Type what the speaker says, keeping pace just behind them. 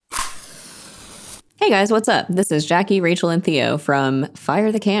Hey guys, what's up? This is Jackie, Rachel, and Theo from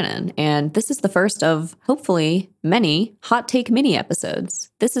Fire the Cannon, and this is the first of, hopefully, many hot take mini episodes.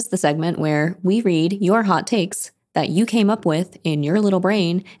 This is the segment where we read your hot takes that you came up with in your little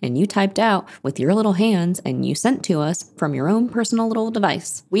brain and you typed out with your little hands and you sent to us from your own personal little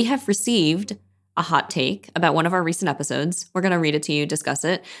device. We have received a hot take about one of our recent episodes. We're going to read it to you, discuss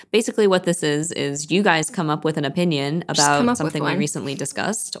it. Basically what this is you guys come up with an opinion about something we recently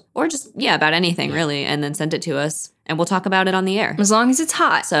discussed, or just, about anything really, and then send it to us and we'll talk about it on the air. As long as it's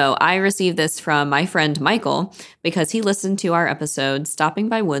hot. So I received this from my friend Michael because he listened to our episode, Stopping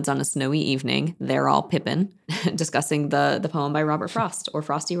by Woods on a Snowy Evening. They're all Pippin, discussing the poem by Robert Frost, or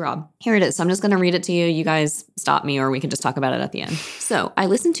Frosty Rob. Here it is. So I'm just going to read it to you. You guys stop me, or we can just talk about it at the end. So I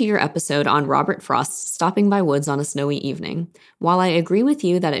listened to your episode on Robert Frost's Stopping by Woods on a Snowy Evening. While I agree with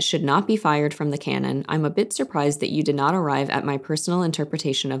you that it should not be fired from the canon, I'm a bit surprised that you did not arrive at my personal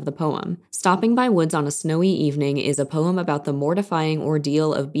interpretation of the poem. Stopping by Woods on a Snowy Evening is a poem about the mortifying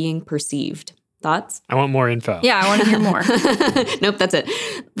ordeal of being perceived. Thoughts? I want more info. Yeah, I want to hear more. Nope, that's it.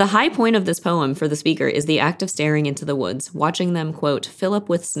 The high point of this poem for the speaker is the act of staring into the woods, watching them, quote, fill up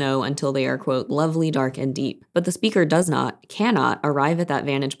with snow until they are, quote, lovely, dark, and deep. But the speaker cannot arrive at that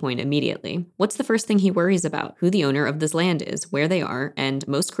vantage point immediately. What's the first thing he worries about? Who the owner of this land is, where they are, and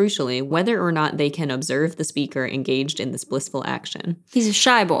most crucially, whether or not they can observe the speaker engaged in this blissful action. He's a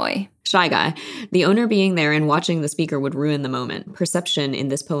shy boy. Shy guy. The owner being there and watching the speaker would ruin the moment. Perception in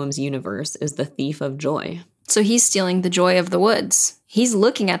this poem's universe is the thief of joy. So he's stealing the joy of the woods. He's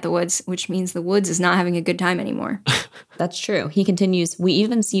looking at the woods, which means the woods is not having a good time anymore. That's true. He continues, we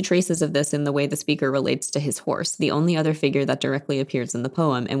even see traces of this in the way the speaker relates to his horse, the only other figure that directly appears in the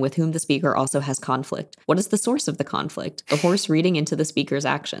poem and with whom the speaker also has conflict. What is the source of the conflict? The horse reading into the speaker's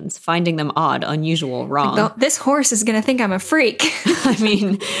actions, finding them odd, unusual, wrong. This horse is going to think I'm a freak. I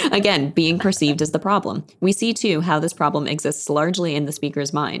mean, again, being perceived is the problem. We see, too, how this problem exists largely in the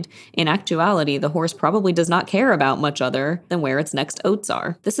speaker's mind. In actuality, the horse probably does not care about much other than where its next oats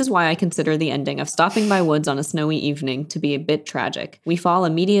are. This is why I consider the ending of Stopping by Woods on a Snowy Evening to be a bit tragic. We fall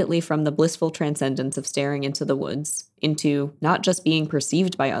immediately from the blissful transcendence of staring into the woods into not just being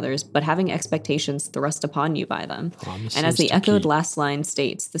perceived by others, but having expectations thrust upon you by them. And as the echoed last line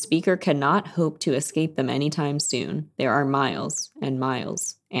states, the speaker cannot hope to escape them anytime soon. There are miles and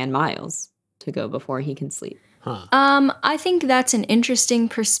miles and miles to go before he can sleep. I think that's an interesting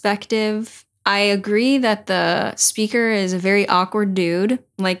perspective. I agree that the speaker is a very awkward dude,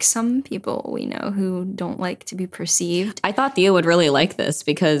 like some people we know who don't like to be perceived. I thought Theo would really like this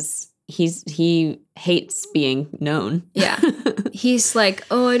because he hates being known. Yeah. He's like,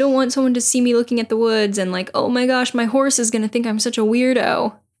 oh, I don't want someone to see me looking at the woods, and like, oh my gosh, my horse is going to think I'm such a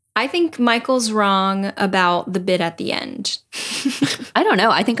weirdo. I think Michael's wrong about the bit at the end. I don't know.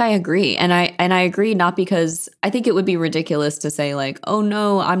 I think I agree. And I agree not because I think it would be ridiculous to say like, oh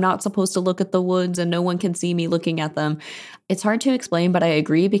no, I'm not supposed to look at the woods and no one can see me looking at them. It's hard to explain, but I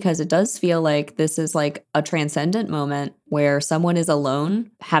agree because it does feel like this is like a transcendent moment where someone is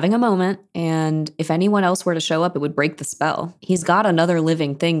alone having a moment. And if anyone else were to show up, it would break the spell. He's got another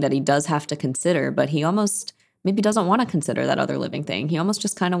living thing that he does have to consider, but he almost maybe doesn't want to consider that other living thing. He almost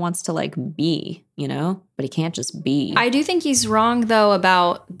just kind of wants to like be, but he can't just be. I do think he's wrong though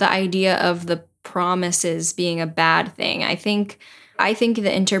about the idea of the promises being a bad thing. I think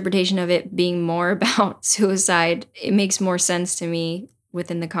the interpretation of it being more about suicide, it makes more sense to me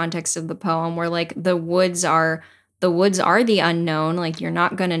within the context of the poem where like the woods are the unknown. Like you're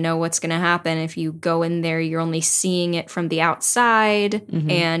not going to know what's going to happen. If you go in there, you're only seeing it from the outside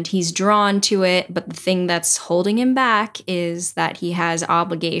and he's drawn to it. But the thing that's holding him back is that he has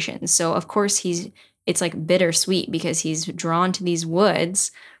obligations. So of course it's like bittersweet because he's drawn to these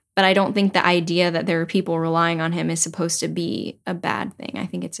woods. But I don't think the idea that there are people relying on him is supposed to be a bad thing. I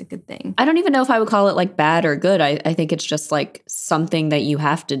think it's a good thing. I don't even know if I would call it like bad or good. I think it's just like something that you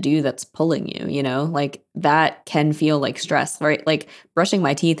have to do that's pulling you, like that can feel like stress, right? Like brushing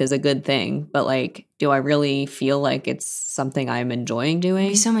my teeth is a good thing, but like, do I really feel like it's something I'm enjoying doing?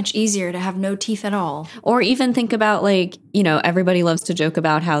 It'd be so much easier to have no teeth at all. Or even think about like, everybody loves to joke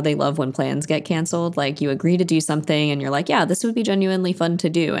about how they love when plans get canceled. Like you agree to do something and you're like, yeah, this would be genuinely fun to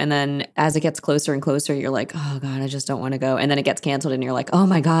do. And then as it gets closer and closer, you're like, oh God, I just don't want to go. And then it gets canceled and you're like, oh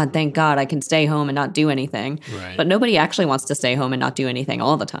my God, thank God I can stay home and not do anything. Right. But nobody actually wants to stay home and not do anything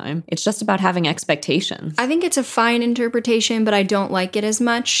all the time. It's just about having expectations. I think it's a fine interpretation, but I don't like it as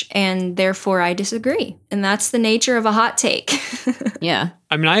much. And therefore I disagree. And that's the nature of a hot take. Yeah.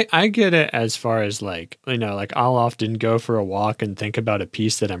 I mean, I get it as far as like, like I'll often go for a walk and think about a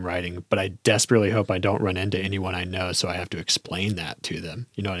piece that I'm writing, but I desperately hope I don't run into anyone I know. So I have to explain that to them.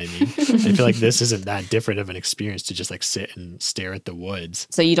 You know what I mean? I feel like this isn't that different of an experience to just like sit and stare at the woods.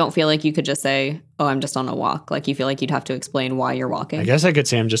 So you don't feel like you could just say, oh, I'm just on a walk. Like you feel like you'd have to explain why you're walking. I guess I could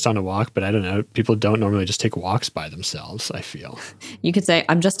say I'm just on a walk, but I don't know. People don't normally just take walks by themselves, I feel. You could say,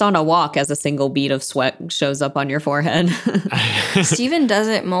 I'm just on a walk as a single bead of sweat shows up on your forehead. Steven does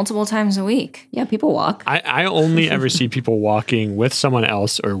it multiple times a week. Yeah, people walk. I only ever see people walking with someone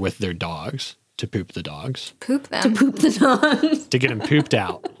else or with their dogs to poop the dogs. Poop them. To poop the dogs. To get them pooped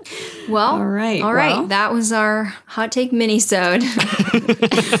out. Well, all right. Well, that was our hot take mini-sode. To poop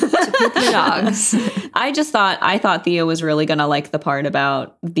the dogs. I thought Theo was really going to like the part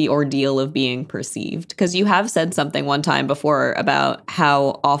about the ordeal of being perceived. Because you have said something one time before about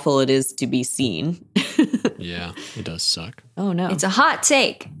how awful it is to be seen. Yeah, it does suck. Oh, no. It's a hot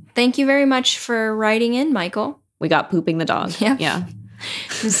take. Thank you very much for writing in, Michael. We got pooping the dog. Yep. Yeah.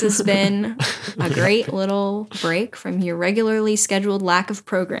 This has been a great little break from your regularly scheduled lack of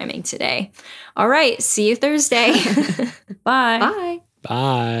programming today. All right. See you Thursday. Bye. Bye.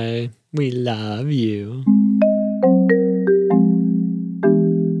 Bye. We love you.